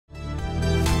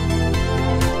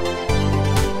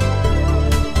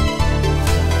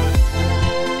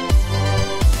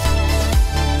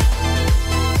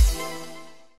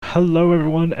Hello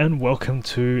everyone and welcome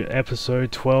to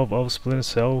episode 12 of Splinter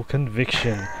Cell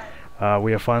Conviction.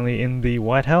 We are finally in the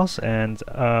White House and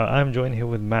I'm joined here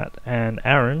with Matt and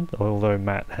Aaron, although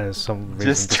Matt has some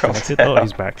reason disconnected. Oh,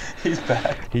 he's back. He's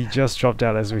back. He just dropped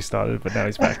out as we started, but now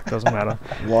he's back. Doesn't matter.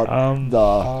 What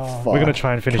the fuck? We're gonna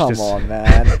try and finish Come this. on,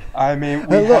 man. I mean,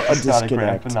 we have to start a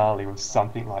grand finale with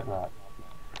something like that.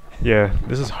 Yeah,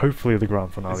 this is hopefully the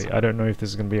grand finale. I don't know if this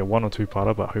is going to be a one or two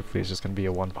parter, but hopefully it's just going to be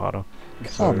a one parter.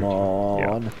 Come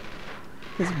on. Yeah.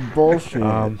 It's bullshit.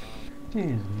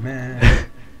 Jeez, man.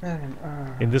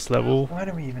 In this level, Why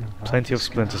do we even plenty of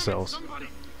Splinter Cells.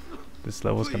 This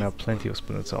level's going to have plenty of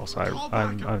Splinter Cells.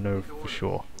 I know for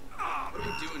sure. What are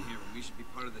you doing here? We should be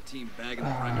part of the team bagging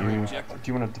the primary objective.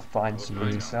 Do you want to define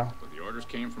Splinter Cell? The orders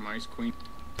came from Ice Queen.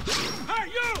 Hey,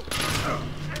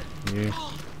 you! You.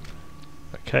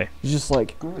 Okay. He just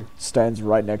like stands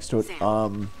right next to it.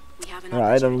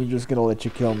 Alright, I'm just gonna let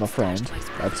you kill my friend.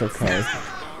 That's okay.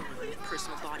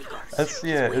 That's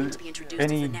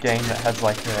any game that has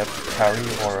like a parry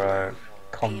or a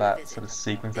combat sort of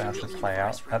sequence that has to play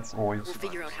out. That's always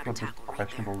sort of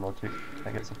questionable logic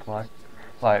that gets applied.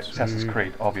 Like Assassin's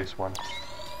Creed, obvious one.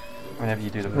 Whenever you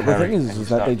do the parry, But the thing is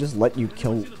that they just let you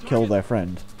kill their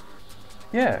friend.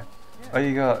 Yeah. Oh,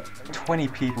 you got 20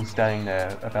 people standing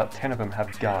there, about 10 of them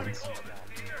have guns.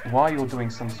 While you're doing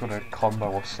some sort of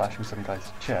combo or slashing some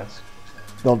guy's chest,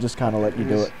 They'll just kind of let you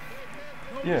do it.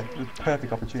 yeah, it's a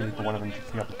perfect opportunity for one of them to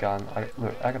pick up a gun.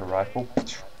 Look, I got a rifle,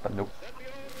 but nope.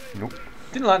 Nope.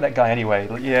 Didn't like that guy anyway.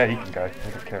 Like, yeah, he can go. I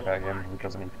don't care about him. He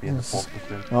doesn't need to be in the fourth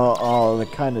platoon. Oh, they're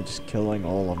kind of just killing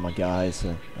all of my guys.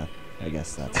 I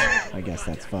guess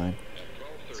that's fine.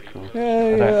 It's cool.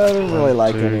 Yeah, I don't really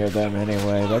like any of them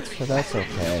anyway. That's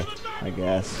okay, I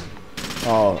guess.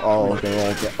 Oh,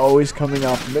 they're always coming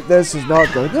up. This is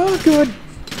not good. Oh, good.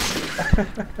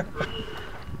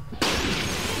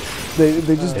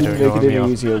 They just didn't make it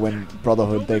any easier when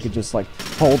Brotherhood. They could just like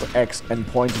hold X and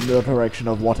point in the direction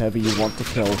of whatever you want to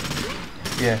kill.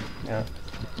 Yeah.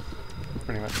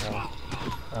 Pretty much.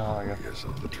 Oh, I guess.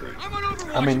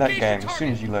 I mean, that game. As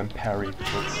soon as you learn parry,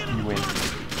 you win.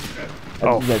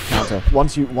 Yeah, counter.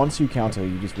 Once you counter,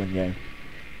 you just win game.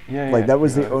 Yeah. Like that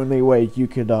was the only way you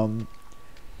could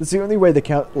That's the only way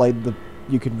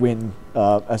you could win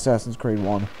Assassin's Creed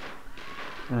 1.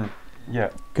 Yeah.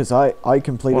 Because I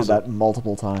completed that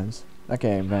multiple times. That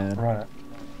game, man. Right.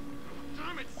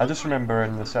 I just remember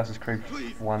in Assassin's Creed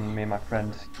 1, me and my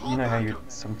friend, you know how you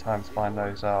sometimes find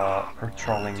those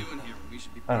patrolling,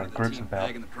 I don't know, groups of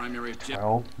about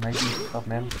 12 maybe of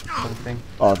men sort of thing.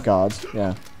 Oh, guards,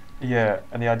 yeah. Yeah,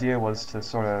 and the idea was to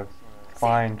sort of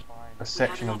find a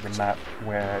section of the map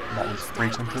where that was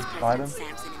frequented by them,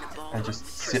 and just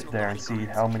sit there and see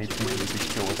how many people you could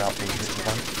kill without being hit with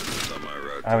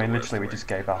them. I mean, literally, we just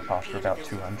gave up after about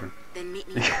 200.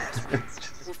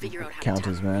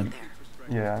 Counters, man.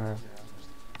 Yeah, I know.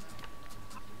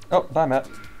 Oh, bye, Matt.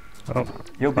 Oh,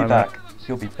 He'll be back.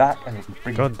 He'll be back, and he'll be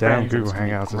bringing God damn, Google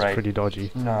Hangouts is pretty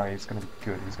dodgy. No, he's gonna be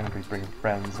good. He's gonna be bringing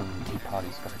friends, and the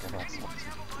party's gonna get all sorts.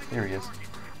 Here he is.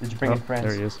 Did you bring in friends?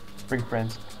 There he is. Bring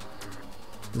friends.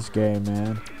 This game,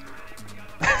 man.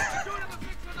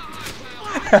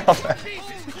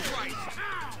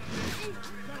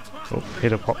 Oh,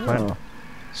 hit a pop plant. Oh.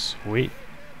 Sweet.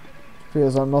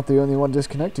 Feels I'm not the only one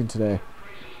disconnecting today.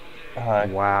 Hi.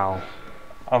 Wow.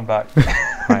 I'm back.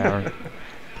 Hi, Aaron.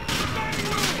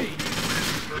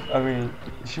 I mean,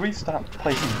 should we start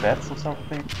placing bets or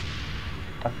something?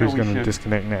 I feel Who's going to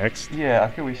disconnect next? Yeah,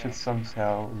 I feel we should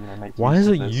somehow, make. Why is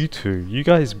it you two? You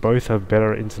guys both have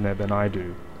better internet than I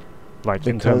do. Like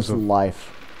in terms of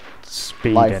life,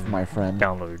 speed and my friend.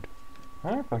 download.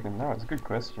 I don't fucking know. It's a good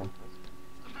question.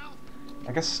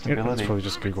 I guess Yeah, stability. it's probably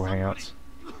just Google Hangouts.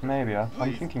 Maybe. I'm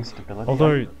thinking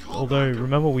stability. Although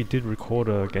remember we did record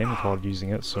a gaming pod using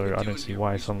it, so I don't see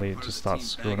why suddenly it just starts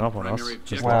screwing up on us.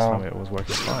 Just last time it was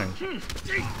working fine.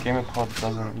 GamerPod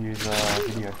doesn't use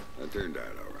video. That turned out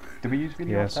alright. Do we use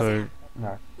video? Yeah, so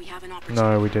No.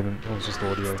 no, we didn't. It was just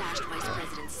audio.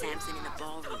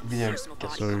 Video.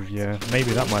 So yeah,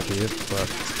 maybe that might be it. But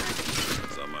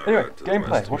Anyway,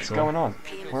 gameplay. What's going on?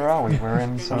 Where are we? We're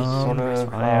in some sort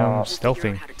of. I am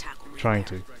stealthing, trying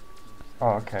to.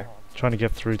 Oh, okay. Trying to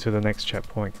get through to the next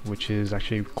checkpoint, which is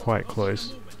actually quite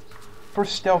close. For a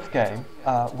stealth game,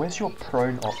 where's your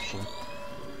prone option?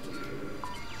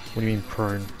 What do you mean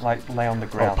prone? Like lay on the Oh,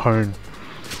 ground. pone.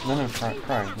 No,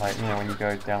 prone. Like when you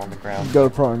go down on the ground. Go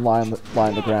prone, lie on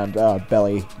the ground,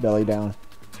 belly down.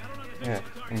 Yeah,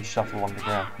 and you shuffle on the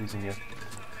ground using your.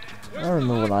 I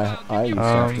remember when I used to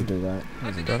have to do that.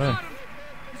 I don't know.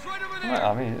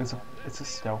 Well, I mean, it's a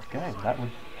stealth game. That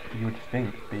would you would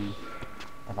think be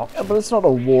an option. Yeah, but it's not a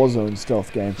Warzone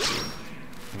stealth game.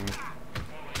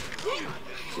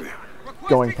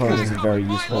 Going prone isn't very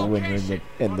useful when you're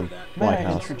in the White May I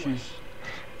House. introduce...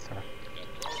 Sorry.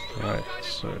 Right,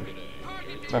 so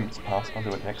Moment's passed, I'll do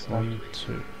it next time. 1,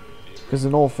 2. Because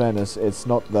in all fairness, it's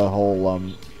not the whole,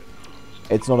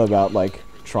 it's not about, like,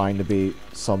 trying to be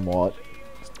somewhat,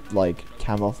 like,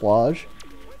 camouflage.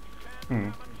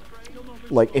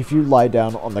 Like, if you lie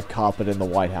down on the carpet in the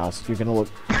White House, you're gonna look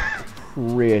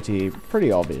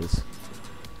pretty obvious.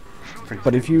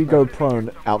 But if you go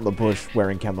prone out in the bush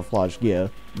wearing camouflage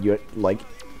gear, you're, like,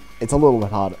 it's a little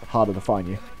bit harder to find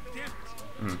you.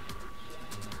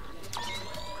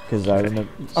 Because I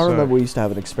remember we used to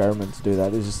have an experiment to do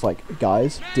that. It's just like,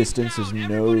 guys, distance is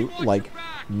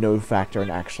no factor in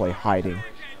actually hiding.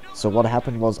 So what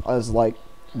happened was,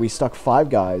 we stuck 5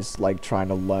 guys, like, trying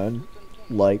to learn.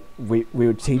 Like, we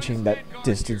were teaching that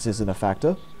distance isn't a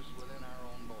factor.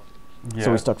 Yeah.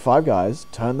 So we stuck 5 guys,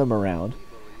 turned them around,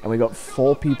 and we got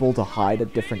 4 people to hide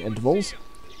at different intervals.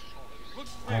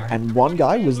 And one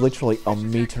guy was literally a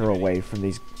meter away from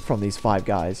these 5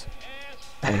 guys,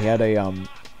 and he had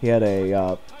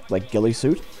a like ghillie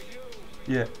suit.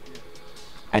 Yeah.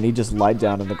 And he just lied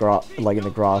down in the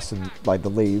grass and like the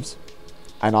leaves,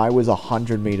 and I was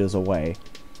 100 meters away,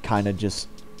 kind of just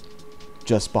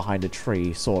behind a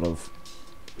tree, sort of.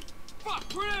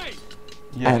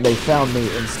 Yeah. And they found me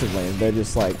instantly, and they're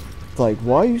just like,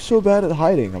 why are you so bad at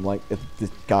hiding? I'm like,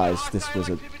 guys, this was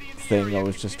a thing. I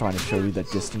was just trying to show you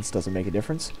that distance doesn't make a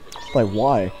difference. Like,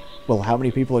 why? Well, how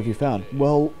many people have you found?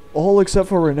 Well, all except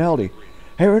for Rinaldi.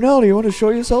 Hey, Rinaldi, you want to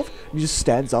show yourself? He just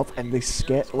stands up, and they're just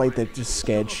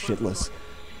scared shitless,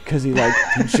 because he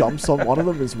jumps on one of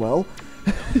them as well.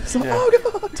 It's like,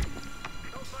 oh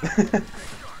god.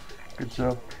 Good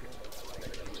job.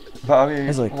 But I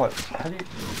mean, like,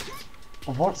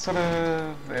 what sort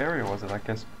of area was it? I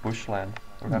guess bushland.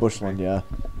 Bushland, yeah.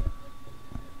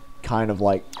 Kind of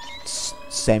like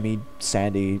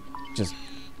semi-sandy, just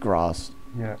grass.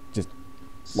 Yeah. Just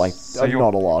like So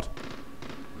not a lot.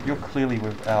 You're clearly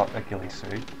without a ghillie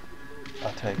suit.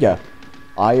 I take Yeah.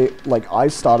 it. I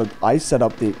set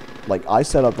up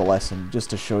the lesson just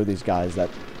to show these guys that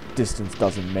distance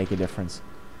doesn't make a difference.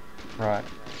 Right.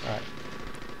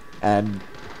 And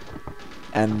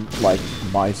like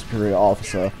my superior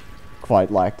officer quite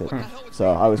liked it.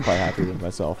 So I was quite happy with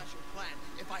myself.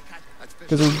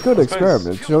 Because it was a good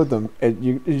experiment. It showed them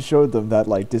it showed them that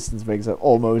like distance makes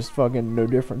almost fucking no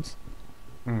difference.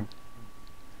 In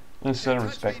a certain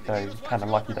respect, though, kind of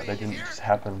lucky that they didn't just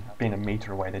happen, being a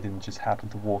meter away, they didn't just happen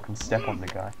to walk and step on the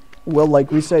guy. Well, like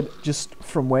we said, just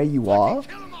from where you are,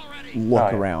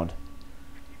 look around.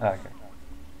 Okay.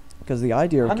 Because the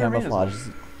idea of 100 meters camouflage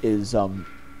is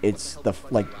it's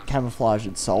camouflage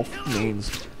itself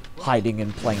means hiding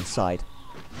in plain sight.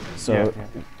 So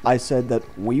Yeah. I said that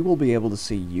we will be able to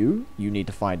see you. You need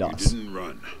to find us. Didn't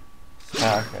run.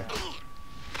 Okay.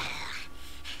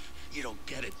 You don't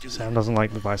get it, do Sam doesn't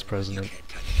like the vice president.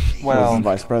 Well,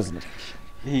 Vice President,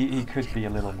 he could be a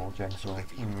little more gentle.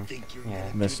 Yeah.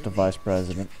 Mr. Vice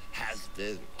President.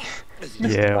 Mr.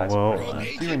 Yeah, Vice well,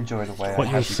 President, do you enjoy the way What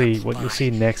I you'll have you? see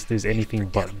next is anything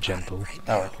but gentle.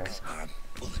 Oh, okay.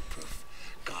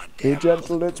 Be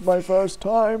gentle, it's my first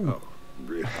time.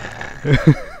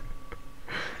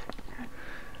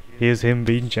 Here's him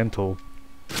being gentle.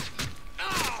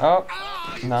 Oh,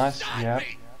 nice. Yeah.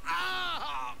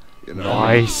 You know,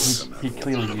 Nice. He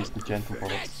clearly used the gentle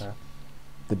bullets there.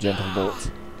 The gentle bullets.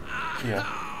 Yeah.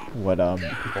 What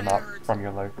Pick them up from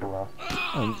your local.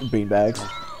 beanbags?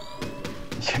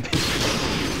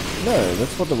 No,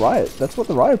 that's what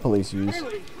the riot police use.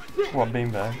 What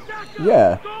beanbag?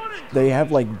 Yeah, they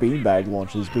have like beanbag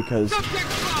launchers because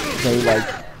they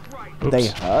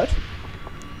hurt.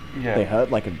 Yeah. They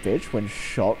hurt like a bitch when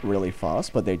shot really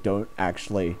fast, but they don't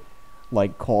actually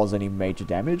like cause any major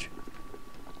damage.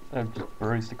 They'd just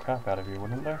bruise the crap out of you,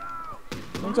 wouldn't they?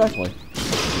 Exactly.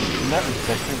 In that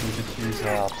respect, we just use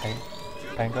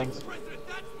paint guns.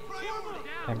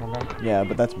 Paintball gun. Yeah,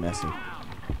 but that's messy.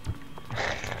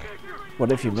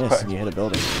 What if you miss and you hit a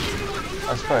building?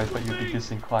 I suppose, but you'd be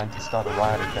disinclined to start a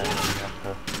riot again and you have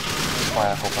to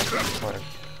fire a whole bunch of explosives.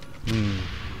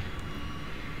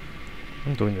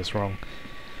 I'm doing this wrong.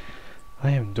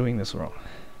 I am doing this wrong.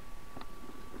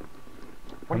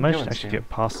 I What are you managed doing, to actually Steve? get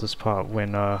past this part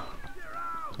when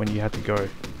you had to go.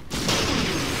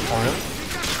 Oh, really?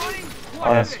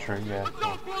 Oh, that's true, yeah.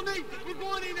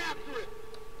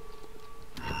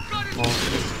 Well,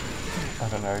 I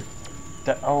don't know.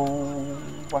 Oh,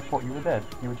 I thought you were dead.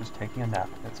 You were just taking a nap.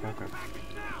 That's no good.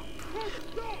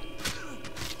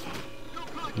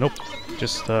 Nope.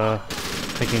 Just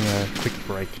taking a quick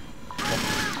break.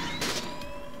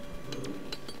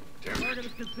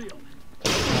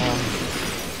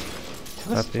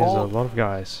 That is a lot of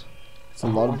guys. It's a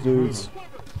lot of dudes.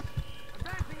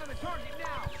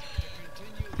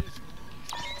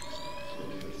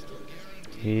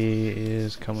 He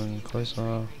is coming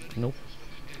closer. Nope.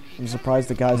 I'm surprised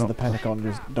the guys at the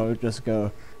Pentagon don't just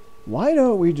go, why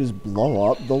don't we just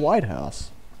blow up the White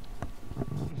House?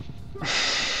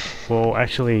 Well,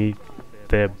 actually,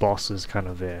 their boss is kind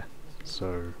of there,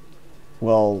 so...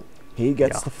 Well, he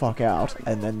gets the fuck out,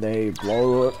 and then they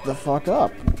blow it the fuck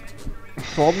up.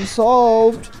 Problem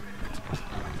solved!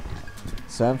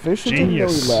 Sam Fisher didn't know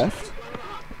he left.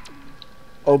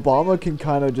 Obama can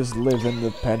kind of just live in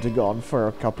the Pentagon for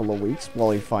a couple of weeks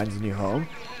while he finds a new home.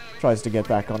 Tries to get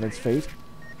back on its feet.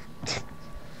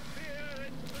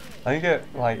 I get,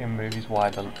 like, in movies why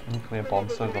the nuclear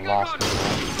bomb's sort of the last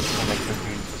resort, and they could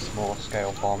use a small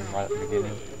scale bomb right at the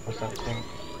beginning or something.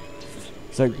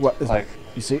 So what? Like,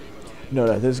 you see?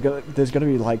 No, there's gonna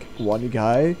be like one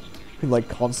guy who like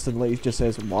constantly just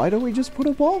says, "Why don't we just put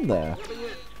a bomb there?"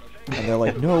 And they're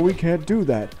like, "No, we can't do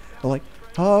that." They're like,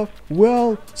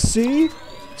 well, see,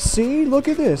 look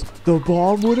at this. The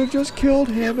bomb would have just killed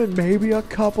him and maybe a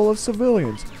couple of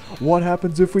civilians. What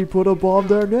happens if we put a bomb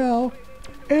there now?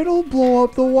 It'll blow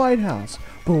up the White House.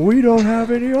 But we don't have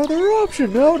any other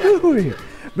option now, do we?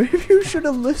 Maybe you should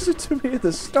have listened to me at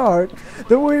the start.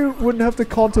 Then we wouldn't have to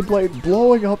contemplate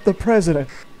blowing up the president.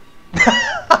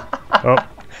 Oh,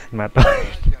 Matt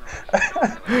died.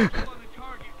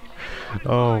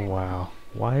 Oh, wow.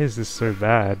 Why is this so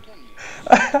bad?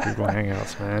 Google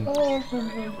Hangouts, man.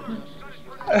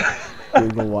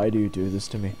 Google, why do you do this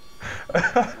to me?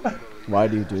 Why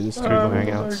do you do this to me? Google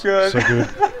Hangouts. So good.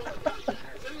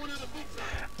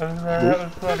 that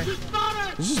was funny.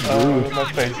 This is rude. My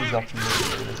face is up in the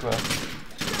screen as well.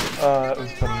 It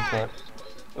was funny, but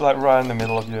like right in the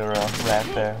middle of your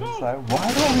rant there, it's like,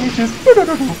 why don't we just...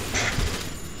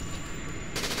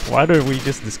 Why don't we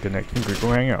just disconnect from Google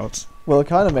Hangouts? Well, it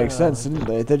kind of makes sense, didn't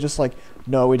they? They're just like,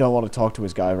 no, we don't want to talk to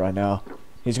his guy right now.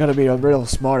 He's gonna be a real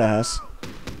smartass.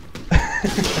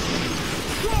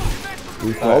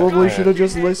 We probably should have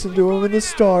just listened to him in the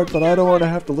start, but I don't want to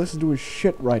have to listen to his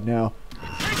shit right now.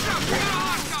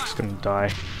 Just gonna die. I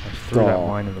threw that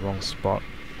mine in the wrong spot.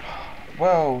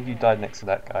 Well, you died next to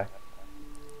that guy.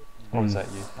 Or was that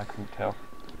you? I couldn't tell.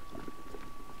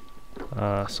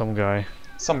 Some guy.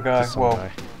 Some guy, Just some well,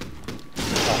 guy.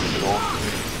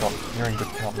 you're in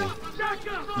good company.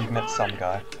 You've met some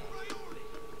guy.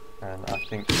 And I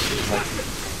think most of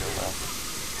it's going to go well.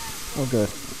 Oh, good.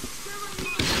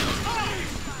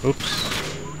 Oops.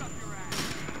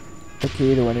 The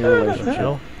key to any relationship.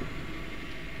 Shell?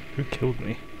 Who killed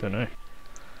me? Don't know.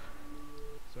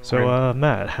 So,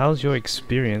 Matt, how's your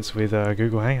experience with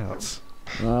Google Hangouts?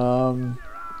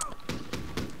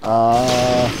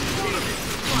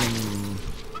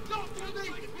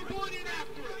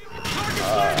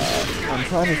 I'm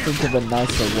trying to think of a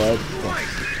nicer word for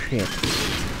shit.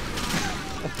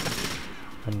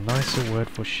 A nicer word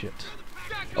for shit.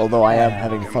 Although I am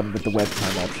having fun with the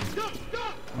webcam option.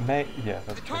 Yeah,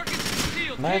 that's true.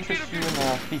 May I interest you in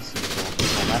feces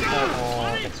or matter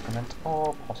or excrement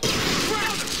or possibly?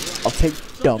 I'll take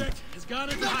dump.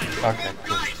 Okay,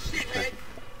 cool. Good.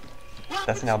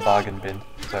 That's now bargain bin,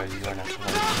 so you don't have to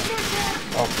worry.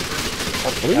 Are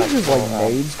these just like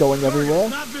nades going everywhere?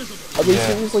 Are they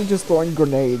seriously just throwing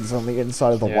grenades on the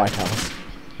inside of the White House?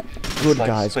 Good like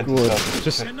guys, Splinter good.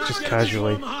 Cell Just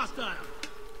casually.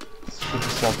 Splinter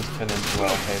Cell just turned into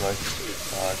Halo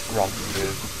grunt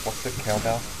with, what's it,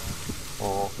 cowbell?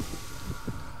 Or,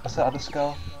 what's that other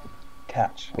skull?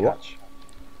 Catch.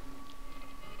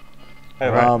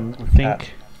 Anyway,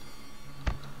 Think.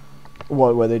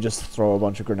 What, where they just throw a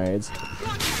bunch of grenades?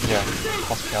 Yeah,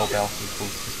 plus cowbell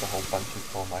equals just a whole bunch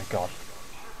of, oh my god.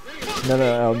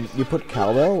 No, you put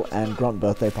cowbell and grunt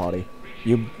birthday party.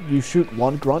 You shoot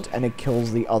one grunt and it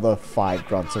kills the other 5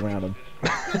 grunts around him.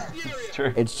 It's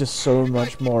true. It's just so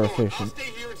much more efficient.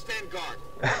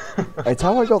 It's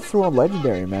how I got through on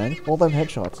Legendary, man. All them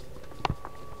headshots.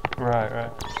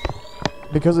 Right.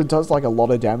 Because it does like a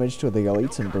lot of damage to the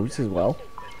elites and brutes as well.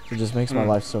 It just makes my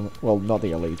life so... Well, not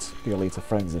the elites. The elites are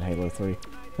friends in Halo 3.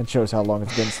 It shows how long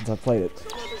it's been since I played it.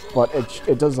 But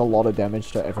it does a lot of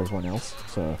damage to everyone else,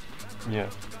 so... Yeah.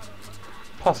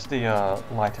 Plus the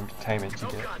light entertainment you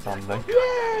get from the...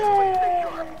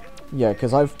 Yeah,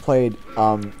 because I've played...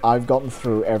 I've gotten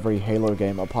through every Halo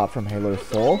game apart from Halo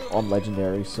 4 on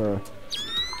Legendary, so...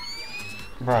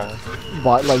 Right.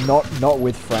 But, like, not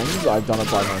with friends, I've done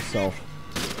it by myself.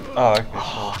 Oh, okay,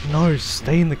 Oh, sure. no,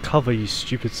 stay in the cover, you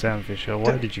stupid Sam Fisher.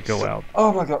 Why did you go out?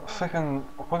 Oh my god, fucking,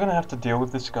 we're gonna have to deal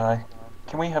with this guy.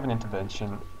 Can we have an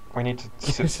intervention? We need to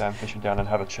sit Yes. Sam Fisher down and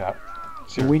have a chat. We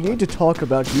Seriously. need to talk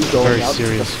about you going Very out to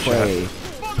the serious chat. fray.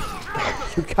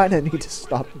 You kind of need to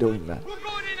stop doing that. We're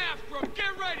going in after him.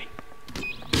 Get ready.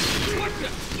 What's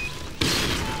it?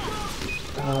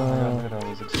 Oh my god, look at all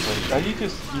these explosions. Are you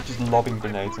just lobbing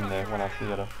grenades in there when I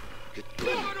theater?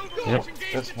 Yep.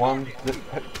 That's one,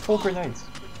 4 grenades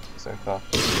so far.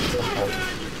 Okay.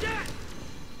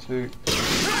 2,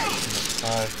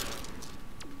 5.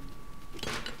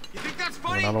 You think that's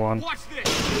funny? Another one. Watch this.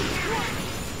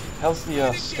 How's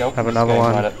the stealth Have in this another game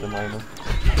one. right at the moment?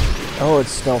 Oh,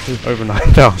 it's stealthy. Over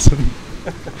 9,000.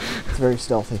 It's very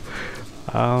stealthy.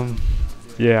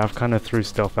 Yeah, I've kind of threw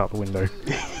stealth out the window.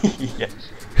 Yeah.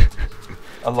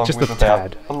 Along Just with a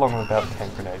about tad. along with about 10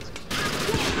 grenades.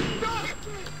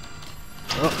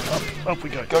 Up we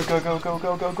go. Go go go go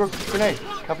go go go! Grenade!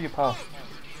 Cover your path.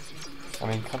 I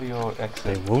mean, cover your They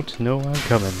exit. won't know I'm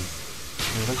coming.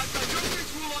 Really?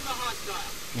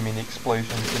 You mean the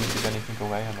explosion didn't give anything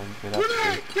away? I mean, that's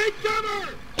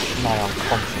true. Nigh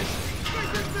unconscious.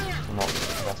 Not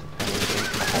that's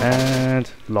anything.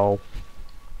 And lol.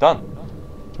 Done.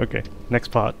 Okay, next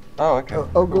part. Oh, okay. Oh,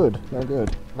 cool. good. Oh,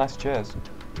 good. Nice chairs.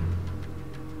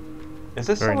 Is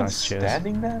there Very someone nice chairs.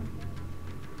 standing there?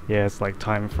 Yeah, it's like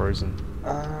time frozen.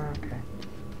 Okay.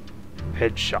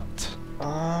 Headshot.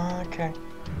 Okay.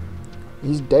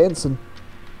 He's dancing.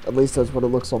 At least that's what it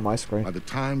looks on my screen. By the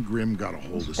time Grim got a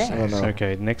hold of I don't Sam, know.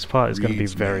 Okay, next part is going to be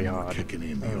Reed's very men were hard. kicking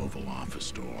in the Oval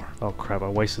Office door. Oh crap, I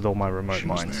wasted all my remote She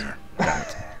was mines. there.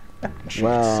 She could see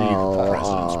Well, the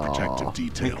president's protective We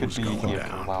detail could was be going here for a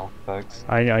down. while, folks.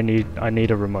 I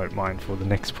need a remote mine for the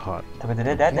next part. Plan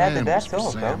was That's for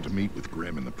all, Sam folks. to meet with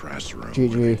Grim in the press room. GG.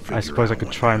 where they'd I figure suppose I out could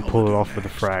what try the and hell pull to it do off with a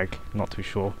next. frag. Not too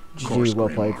sure. Of course, GG, well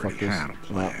Grim played, already fuckers. had a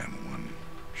plan when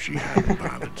she hadn't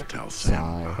bothered to tell Sam.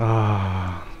 Sigh.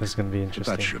 Ah, this is going to be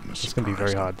interesting. shouldn't have It's going to be very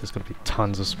surprised him. hard. There's going to be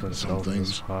tons of Splinter Some Cells in this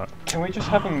things- part. Can we just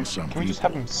have them? Some Can we just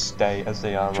have them stay as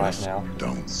they are right Just now?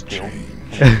 don't Still.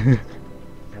 change.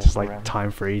 Just like Around.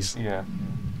 time freeze. Yeah.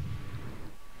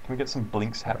 Can we get some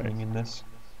blinks happening in this?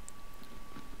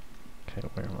 Okay,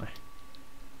 where am I?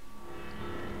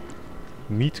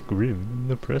 Meet Grim in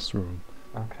the press room.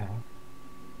 Okay.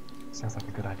 Sounds like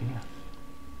a good idea.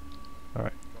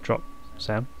 Alright, drop.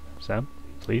 Sam? Sam?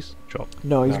 Please, drop.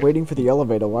 No, he's No. waiting for the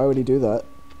elevator. Why would he do that?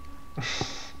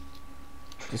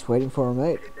 Just waiting for a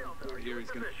mate. Here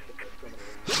he's gonna.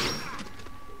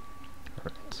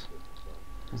 Alright.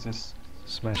 Is this?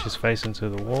 Smash his face into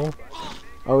the wall.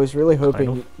 I was really hoping.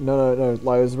 of. No.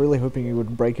 I was really hoping he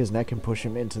would break his neck and push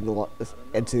him into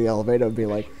the elevator and be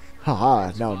like,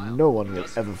 haha, now no one will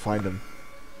ever find him.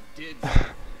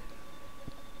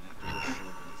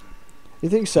 You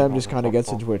think Sam just kind of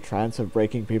gets into a trance of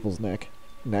breaking people's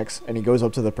necks, and he goes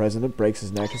up to the president, breaks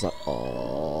his neck, he's like,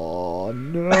 oh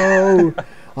no,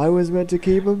 I was meant to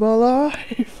keep him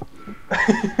alive.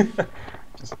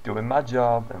 Just doing my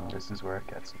job, and this is where it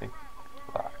gets me.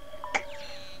 Fuck.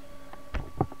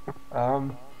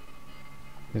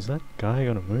 Is that guy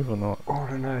gonna move or not? Oh, I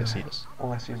don't know. Yes, he is.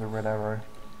 All I see is a red arrow.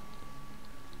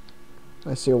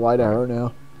 I see a white arrow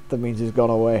now. That means he's gone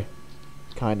away.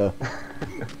 Kinda.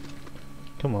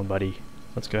 Come on, buddy.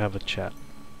 Let's go have a chat.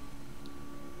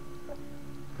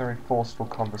 Very forceful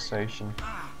conversation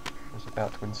is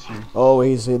about to ensue. Oh,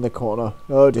 he's in the corner.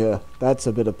 Oh dear, that's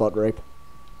a bit of butt rape.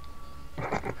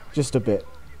 Just a bit.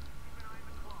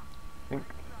 Think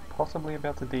possibly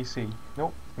about the DC.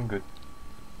 Nope, I'm good.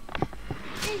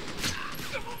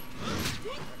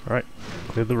 Alright,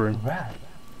 clear the room. Rad.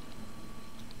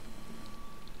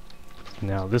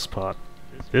 Now this part.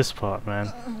 This part,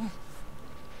 man.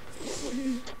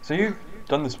 So you've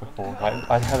done this before, right?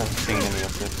 I haven't seen any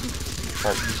of this.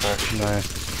 Right, you first. No.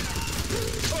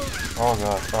 Oh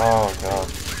god, oh god.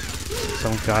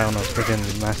 Some guy on a friggin'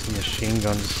 massive machine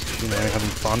guns, you know, having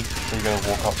fun. So you're gonna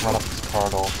run up this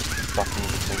corridor, ducking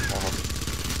between cameras.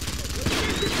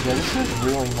 Yeah, this is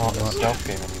really not a stealth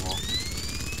game anymore.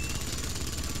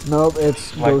 Nope,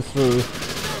 it's Like- go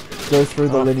through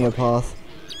the Oh, linear path,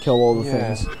 kill all the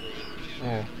Yeah. things.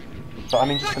 Yeah. But I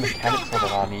mean, just the mechanics of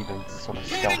it aren't even sort of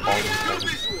stealth-oriented.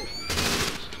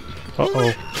 Uh oh,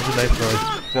 what did they throw?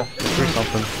 Yeah. Threw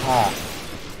something. Ah,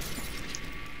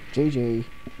 GG.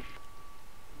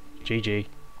 GG.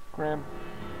 Grim.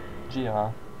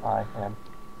 G-R-I-M.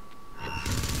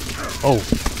 Oh!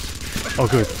 Oh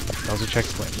good. That was a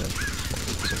checkpoint then.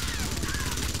 Awesome.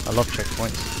 I love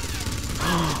checkpoints.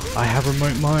 I have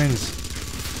remote mines!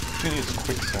 Actually, it's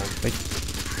quick save.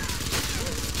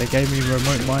 They gave me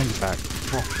remote mines back.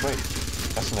 Oh, wait.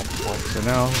 That's the next point. So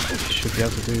now we should be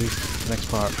able to do the next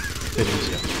part a bit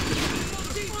easier.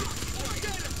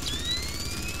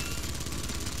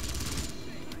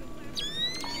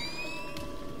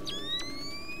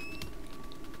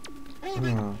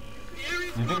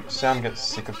 You think Sam gets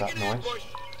sick of that noise?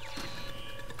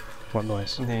 What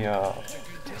noise? The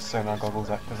sonar goggles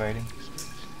activating.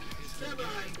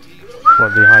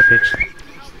 What, the high pitch?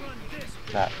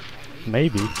 That.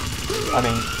 Maybe. I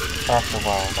mean, after a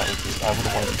while, that is just, I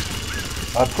wouldn't want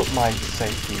to. I'd put my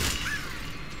safety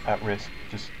at risk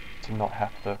just to not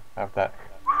have to have that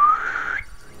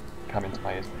come into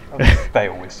my ears.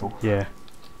 Fail whistle. Yeah.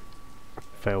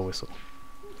 Fail whistle.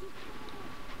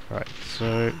 Right,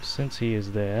 so since he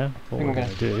is there, what we're going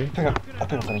to do... I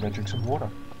think I'm going to go drink some water.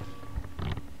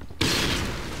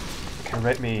 Okay,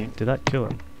 rate me Did that kill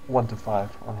him? 1 to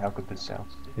 5 on how good this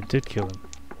sounds. It did kill him.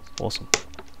 Awesome.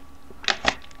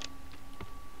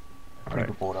 Drink Right,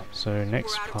 of water. so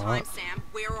next We're out of part... time, Sam.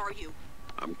 Where are you?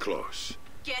 I'm close.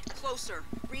 Get closer.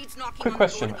 Reed's knocking Quick on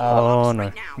question, the door to the oh, office no.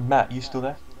 right now. Matt, you still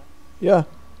there? Yeah.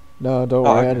 No, don't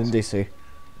Oh, worry, okay. I'm in DC.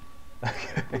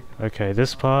 Okay. Okay,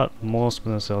 this part, more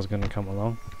Splinter Cell is going to come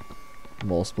along.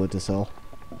 More Splinter Cell.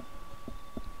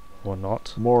 Or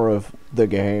not. More of the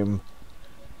game.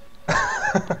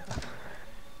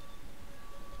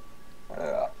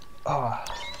 Oh,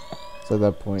 So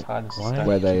that point tired as a Why? stone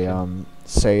where they chicken.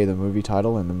 say the movie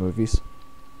title in the movies.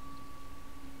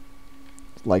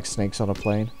 Like snakes on a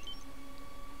plane.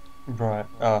 Right.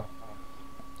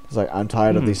 It's like, I'm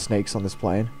tired of these snakes on this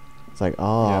plane. It's like,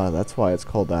 Yeah. that's why it's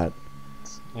called that.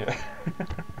 Yeah.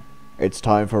 It's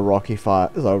time for Rocky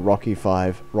Five.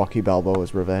 Rocky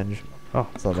Balboa's Revenge. Oh,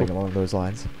 Something cool. along those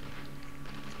lines.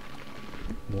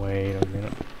 Wait a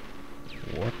minute.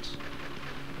 What?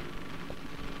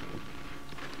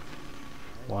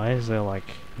 Why is there like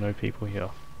no people here?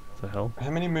 What the hell? How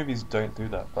many movies don't do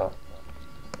that? But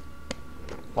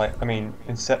like, I mean,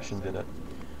 Inception did it,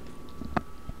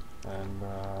 and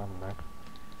I don't know.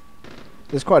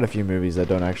 There's quite a few movies that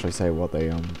don't actually say what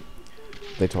they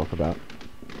talk about.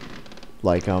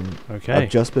 Like Okay.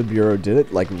 Adjustment Bureau did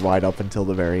it like right up until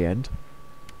the very end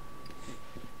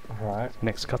Right.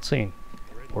 Next cutscene.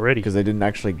 Already. because they didn't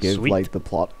actually give Sweet. like the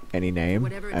plot any name,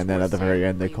 Whatever it's and then worth at the very saying,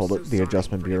 end they I am called so it the sorry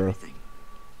Adjustment for Bureau. everything.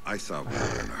 I thought we were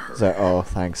in a hurry. So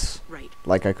thanks. Right.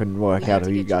 Like I couldn't work We had out to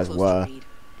who get you guys close to were. Reed,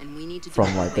 and we need to do from,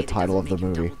 it in a like, way the that title doesn't of the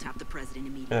make you movie. double-tap the president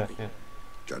Yeah. immediately. Yeah.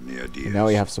 Got any ideas? And now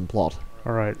we have some plot,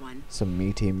 Alright. One. some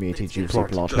meaty, juicy Plot.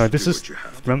 plot. No, Just this do is... what you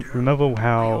have to do. Remember I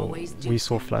how always do, we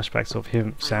saw Sam. flashbacks of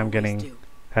him, I Sam always getting... do.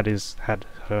 had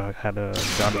a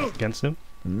gun against him?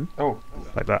 Hmm? Oh.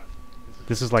 Like that.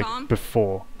 This is like Tom?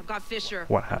 before I've got Fisher.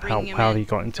 what, I'm bringing him how in. he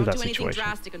got into Don't that do anything situation.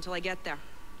 drastic until I get there.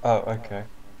 Oh. Okay.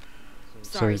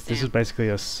 Sorry, So this Sam. is basically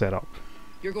a setup.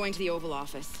 You're going to the Oval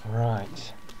Office.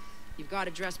 Right. You've got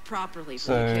to dress properly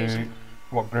for the So, occasion.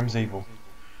 what? Grimm's evil.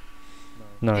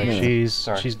 No, Yeah.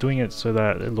 she's doing it so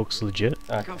that it looks legit.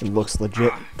 Okay. It looks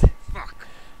legit. Fuck.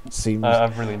 Seems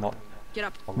I've really not. Get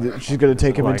up. she's gonna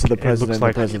take him into the Like, it looks president.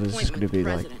 like- The I've got an president is just gonna appointment be with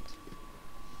the like,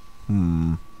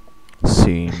 president.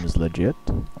 seems legit.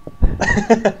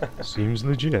 Seems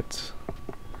legit.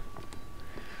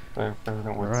 The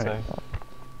president would Alright. say.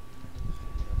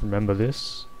 Remember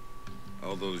this?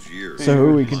 All those years. So who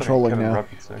are we Just like controlling Kevin now? Rudd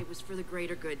would say. It was for the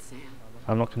greater good, Sam.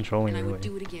 I'm not controlling And I would really.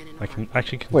 do it again in a I can heartbeat.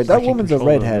 actually. Wait, I that can woman's a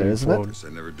control them redhead, moving isn't it? forward. Guess I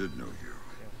never did know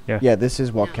you. Yeah, this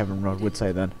is what No, Kevin you Rudd would didn't.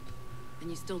 say then. And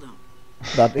you still don't.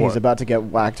 That he's What? about to get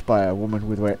whacked by a woman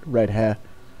with red hair.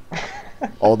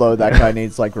 Although that guy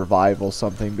needs like revive or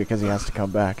something because he has to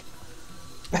come back.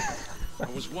 I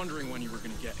was wondering when you were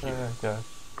going to get here. Yeah.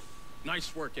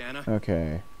 Nice work, Anna.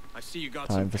 Okay. I see you got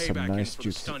Time some for some payback nice in for the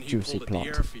juicy- stunt he juicy pulled at plot. the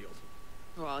airfield.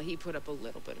 Well, he put up a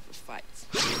little bit of a fight.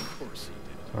 Of course he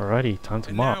did. Alrighty, time to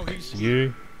And now mark. he's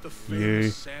You, The You.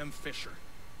 famous Sam Fisher.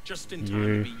 Just in time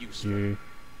to you, be useful. you.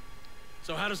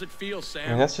 So how does it feel, I Sam?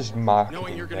 mean, that's just marketing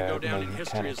Knowing you're going to there, go down no in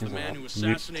history mechanic, as the isn't man it? who You to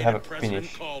have assassinated it President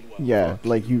finished. Caldwell. Yeah,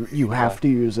 like you have to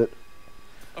use it.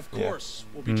 Of Yeah. course,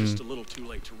 we'll be just a little too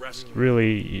late to rescue.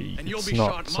 Really, And you'll it's be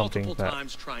not shot something multiple that.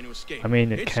 times trying to escape. I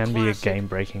mean, it It's can be a classic,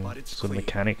 game-breaking but it's sort of clean.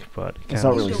 mechanic, but it It's can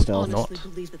not be really don't stealth. not. honestly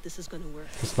believe that this is going to work.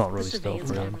 It's not really the stealth, surveillance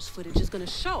really. cameras footage is going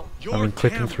to show. I mean,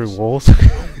 clicking through cameras. walls,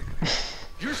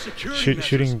 Your security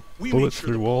shooting measures, we bullets make sure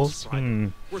through the walls. ball's private. Hmm.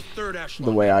 We're third The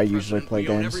echelon way I President. usually play We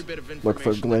own games. every bit of Look for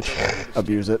information that glitch, goes into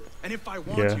abuse the it. scan. And if I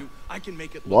want Yeah. to, I can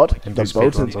make it What? look And The do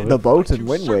boat speedruns in of the it. boat like in two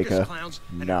Wind circus Waker? clowns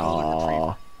and a golden Nah,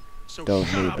 retriever. So don't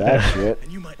shut need up, that Anna, shit.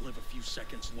 And you might live a few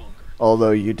seconds longer.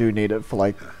 Although you do need it for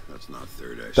like That's not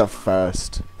third the echelon.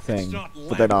 first thing, not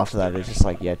but then after that language, it's just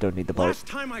like, yeah, don't need the boat. Last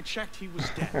time I checked, he was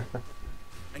dead.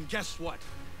 And guess what?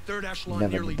 Third echelon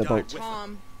Never nearly the died boat. with them.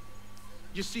 Tom,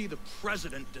 You see, the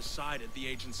president decided the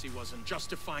agency wasn't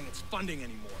justifying its funding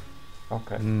anymore.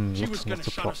 Okay. She was Lots going of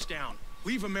to shut plot. us down,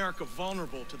 leave America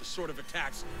vulnerable to the sort of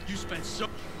attacks you spent so.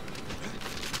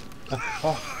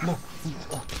 Oh no!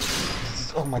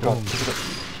 Oh my god! Look at it.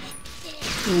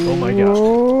 Oh my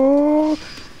god.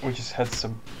 We just had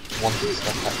some wanted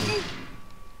stuff happening.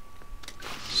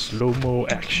 Slow-mo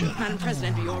action. Madam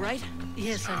President, are you all right?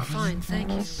 Yes, I'm fine,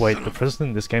 thank you. Wait, the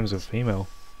president in this game is a female.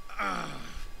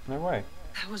 No way.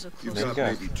 That was a You've close There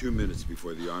got you go. maybe 2 minutes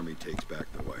before the army takes back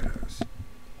the White House.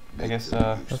 I guess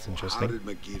That's How interesting. did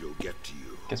Megiddo get to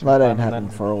you? guess we That ain't finally happened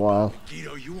learned- for a while.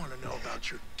 Guido, you want to know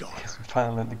about your daughter? We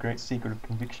finally learned the great secret of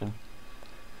conviction.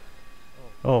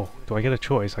 Oh, do I get a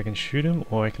choice? I can shoot him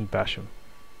or I can bash him.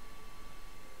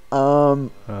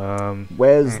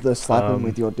 Where's the slap him um,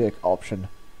 with your dick option?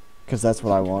 Because that's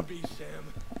what I want. Be Sam.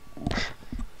 I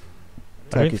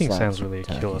don't Turkey think slaps. Sam's really a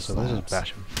Turkey killer, so let's just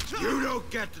slaps. bash him. You don't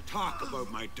get to talk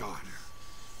about my daughter.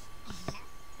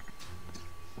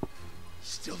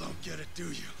 Still don't get it, do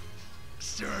you?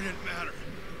 Sarah didn't matter.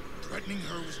 Threatening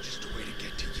her was just a way to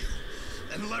get to you.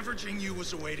 And leveraging you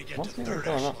was a way to get What's to even third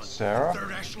going on? echelon. Sarah?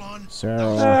 Third echelon? Sarah. That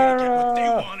was a way to get what they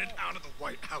wanted out of the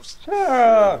White House.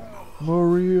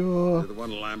 Maria. You're the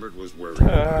one Lambert was worried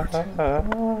about.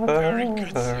 Very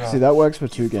good, Sam. See, that works for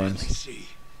two Finally games. see.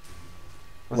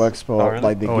 Works for Oh, really?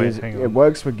 like the Oh, wait, Gears. hang It on.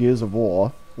 works for Gears of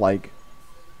War, like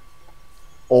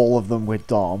all of them with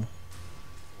Dom.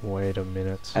 Wait a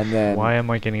minute. And then- Why am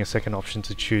I getting a second option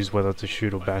to choose whether to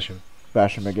shoot or bash him?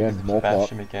 Bash him again. More Bash plot.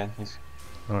 him again. He's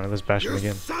Alright, let's bash him You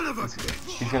again. son of a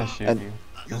bitch! gonna shoot And- you.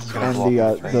 This is gonna And blow up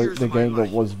the your face. the game that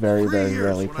was very 3 years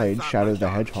rarely when I played, thought Shadow my the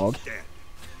daughter Hedgehog. was dead.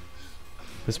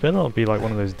 This better not be like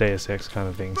one of those Deus Ex kind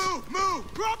of things.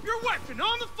 Move! Drop your weapon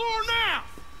on the floor now!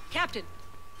 Captain,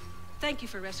 thank you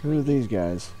for Who are rescuing me. these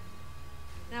guys?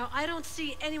 Now, I don't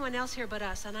see anyone else here but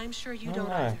us, and I'm sure you I don't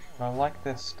know. either. I like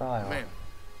their style. Man,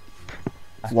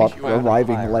 I think What, you ought to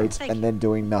arriving hire late Thank and you. then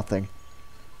doing nothing?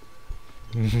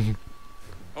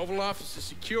 Oval Office is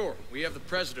secure. We have the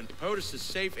president. POTUS is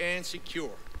safe and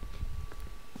secure.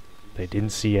 They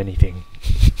didn't see anything.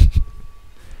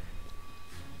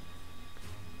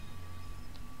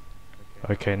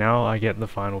 Okay, now I get the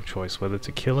final choice, whether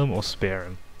to kill him or spare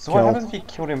him. So what Kill. happens if you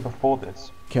killed him before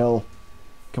this? Kill.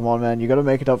 Come on, man. You gotta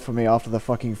make it up for me after the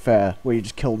fucking fair, where you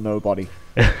just kill nobody.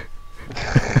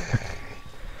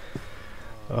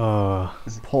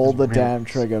 Pull the damn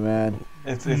trigger, man.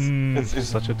 It's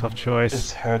Such a tough choice.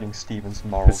 It's hurting Steven's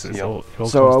morals This is here. all So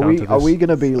comes are down we to are this. we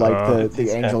gonna be like the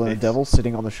It's angel and the epic. devil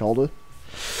sitting on the shoulder?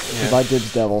 Because Yeah. I did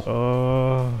devil.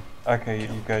 Okay, you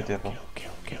go, devil.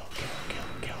 Kill.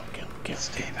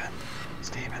 Steven.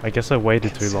 I guess I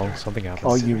waited too long. Something happened.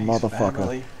 Oh, you Consider his motherfucker.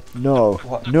 family. No.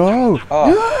 What? No.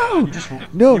 Oh, you just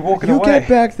No. you're walking You away. get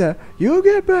back there. You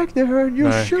get back there and you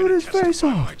No. shoot his face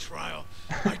Testify off. my trial.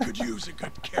 I could use a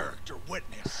good character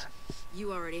witness.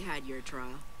 you already had your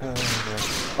trial. Yeah.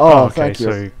 Oh, okay, thank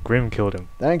you. so Grim killed him.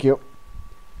 Thank you.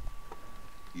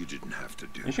 You didn't have to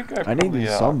do You should that. go. I probably, need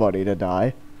somebody to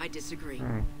die. I disagree.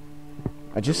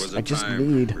 I There was a just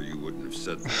time need. where you wouldn't have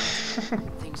said that.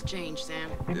 Things change, Sam.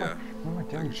 Yeah. What am I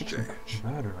doing? Things You change. should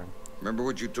murder him. Remember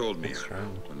what you told me It's Aaron,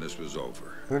 strange. when this was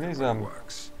over. Who are these, It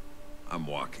works. I'm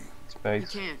walking. His You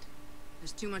face. can't.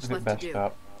 There's too much It's a bit left to bashed do.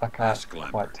 up. I can't Ask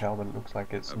quite Lambert. tell, but it looks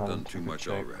like it's I've not done in too good much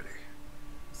shape. already.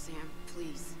 Sam,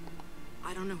 please.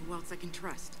 I don't know who else I can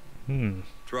trust.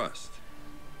 Trust.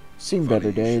 Seen Funny better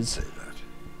you should days. say that.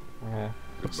 Yeah,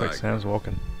 Looks like Goodbye, Sam's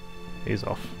walking. He's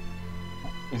off.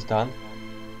 he's done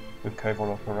with covert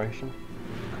operation.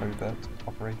 Covert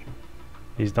operation.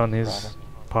 He's done his Rather.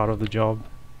 part of the job.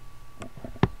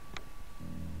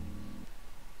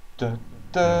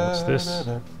 What's this?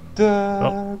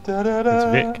 Oh,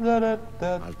 it's Vic.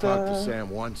 I've talked to Sam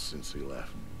once since he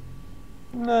left.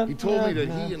 He told me that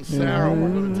he and Sarah were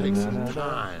going to take some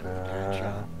time to catch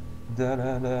up.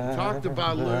 Talked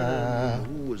about learning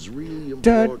who was really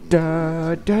Da important.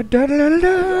 da da da da da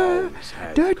da Always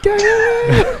had da da.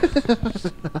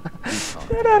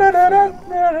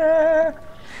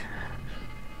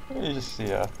 You just see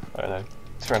I don't know,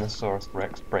 Tyrannosaurus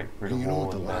Rex break through the You know wall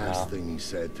what the and then last thing he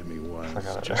said to me was I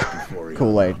got it. just before he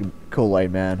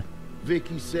Kool-Aid Man.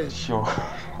 Vicky said, sure,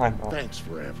 I know. thanks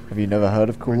for everything. Have you never heard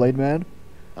of Kool-Aid Man?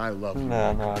 I love you.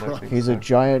 No, I don't think He's so. a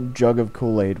giant jug of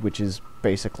Kool-Aid, which is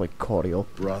basically cordial,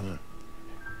 Brother.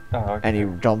 Oh, okay. and he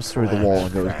jumps through the wall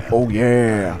and goes, "Oh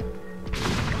yeah!"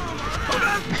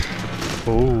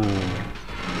 Ooh.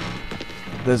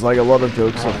 There's like a lot of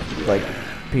jokes of like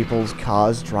people's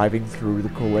cars driving through the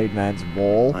Kool-Aid Man's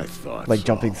wall, I thought like so.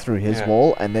 jumping through his Yeah.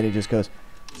 wall, and then he just goes,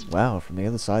 "Wow, from the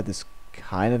other side, this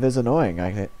kind of is annoying.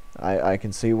 I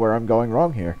can see where I'm going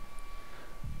wrong here.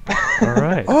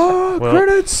 Alright. Oh, well,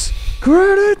 credits!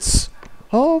 Credits!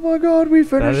 Oh my god, we that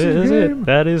finished the is game! it.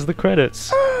 That is the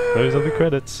credits. Those are the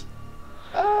credits.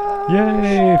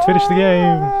 Yay! Finished the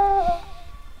game!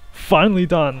 Finally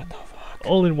done!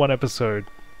 All in one episode.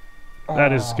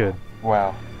 That is good.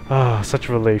 Wow. Ah, such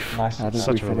a relief. Nice. How did we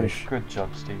Such a relief. finish? Good job,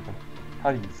 Stephen.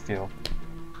 How do you feel?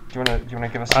 Do you wanna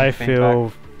give us some I feedback?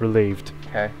 feel relieved.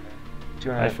 Okay. Do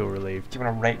you I wanna feel relieved. do you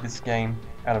wanna rate this game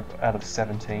out of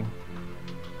 17?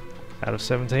 Out of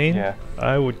 17, Yeah.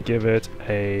 I would give it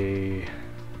a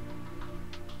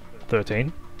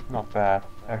 13. Not bad.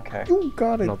 Okay. You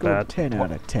got it. Not Go bad. 10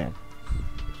 out of 10.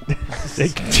 10 out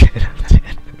of 10.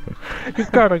 You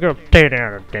gotta go 10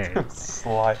 out of 10.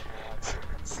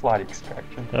 Slight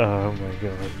extraction. Oh my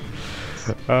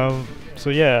god. So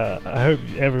yeah, I hope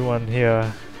everyone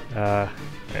here,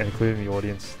 including the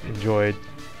audience, enjoyed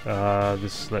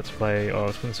this Let's Play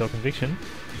of Splinter Cell Conviction.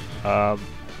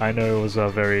 I know it was a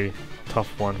very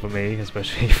tough one for me,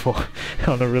 especially for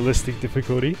on a realistic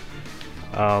difficulty.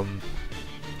 I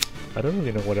don't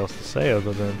really know what else to say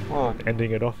other than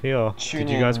ending it off here. Did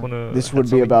you guys want to? This would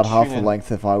be about half the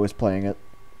length if I was playing it.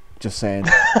 Just saying.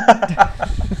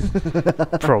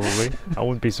 Probably. I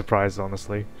wouldn't be surprised,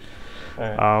 honestly.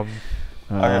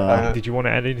 Did you want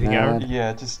to add anything, Aaron?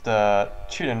 Yeah, just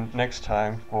tune in next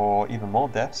time for even more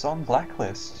deaths on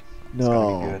Blacklist. It's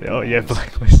gonna be good. Oh yeah,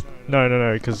 Blacklist.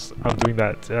 No, because I'm doing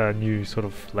that new sort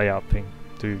of layout thing.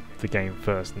 Do the game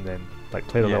first and then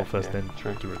play the level first, then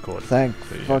to record. Thank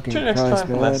So, yeah. fucking Tune in next Christ,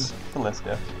 time man. for less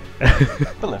deaths.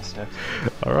 For less deaths.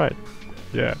 Alright.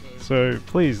 Yeah. So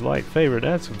please like, favorite,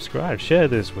 and subscribe. Share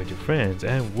this with your friends,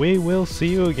 and we will see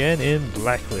you again in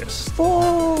Blacklist.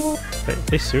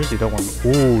 They seriously don't want.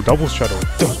 Ooh, double straddle.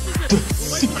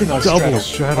 Synchronized Double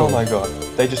straddle. Oh my god.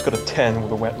 They just got a 10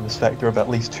 with a wetness factor of at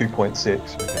least 2.6.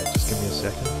 Okay, just give me a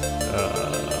second.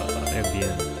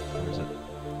 MBN. Where is it?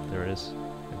 There it is.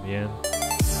 MBN.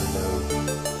 Reload.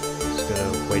 Just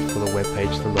gonna wait for the web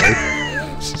page to load.